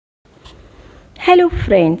Hello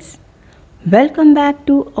friends, welcome back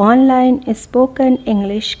to online spoken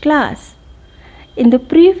English class. In the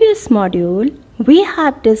previous module, we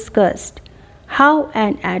have discussed how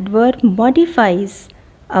an adverb modifies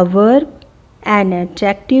a verb, an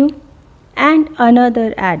adjective and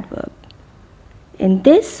another adverb. In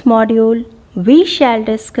this module, we shall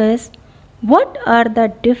discuss what are the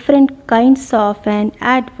different kinds of an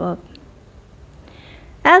adverb.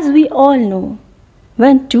 As we all know,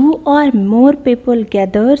 when two or more people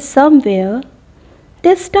gather somewhere,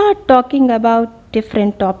 they start talking about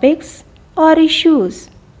different topics or issues.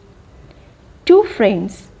 Two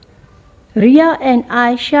friends, Ria and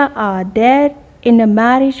Aisha, are there in a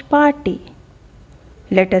marriage party.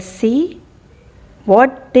 Let us see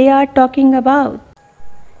what they are talking about.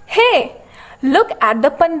 Hey, look at the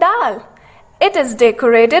pandal. It is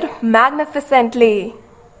decorated magnificently.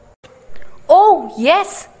 Oh,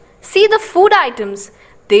 yes. See the food items.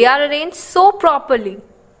 They are arranged so properly.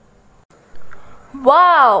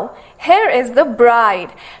 Wow, here is the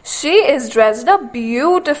bride. She is dressed up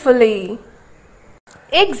beautifully.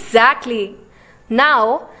 Exactly.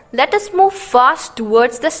 Now, let us move fast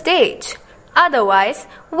towards the stage. Otherwise,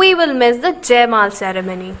 we will miss the Jaimal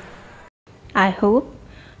ceremony. I hope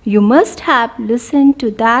you must have listened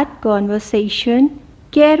to that conversation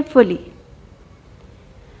carefully.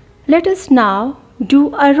 Let us now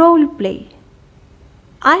do a role play.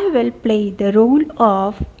 I will play the role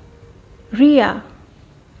of Ria.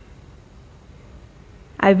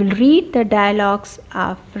 I will read the dialogues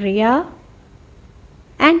of Ria,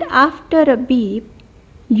 and after a beep,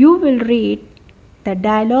 you will read the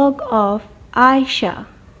dialogue of Aisha.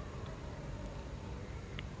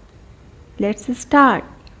 Let's start.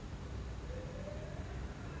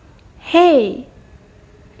 Hey,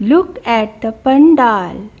 look at the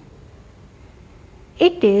pandal.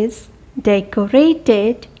 It is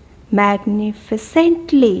decorated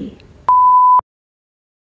magnificently.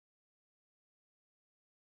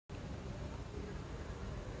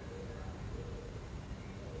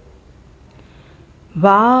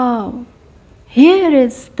 Wow, here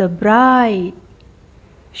is the bride.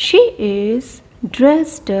 She is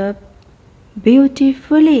dressed up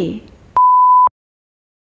beautifully.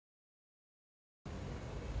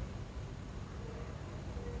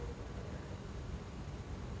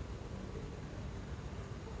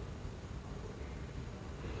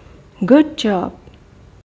 Good job.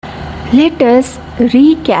 Let us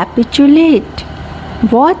recapitulate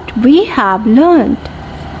what we have learned.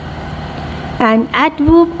 An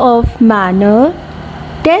adverb of manner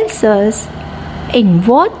tells us in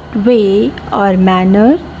what way or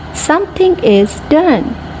manner something is done.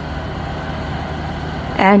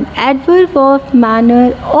 An adverb of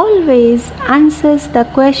manner always answers the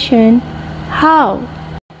question how.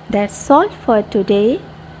 That's all for today.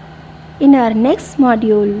 In our next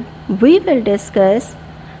module, we will discuss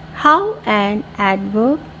how an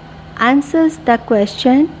adverb answers the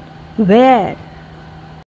question where.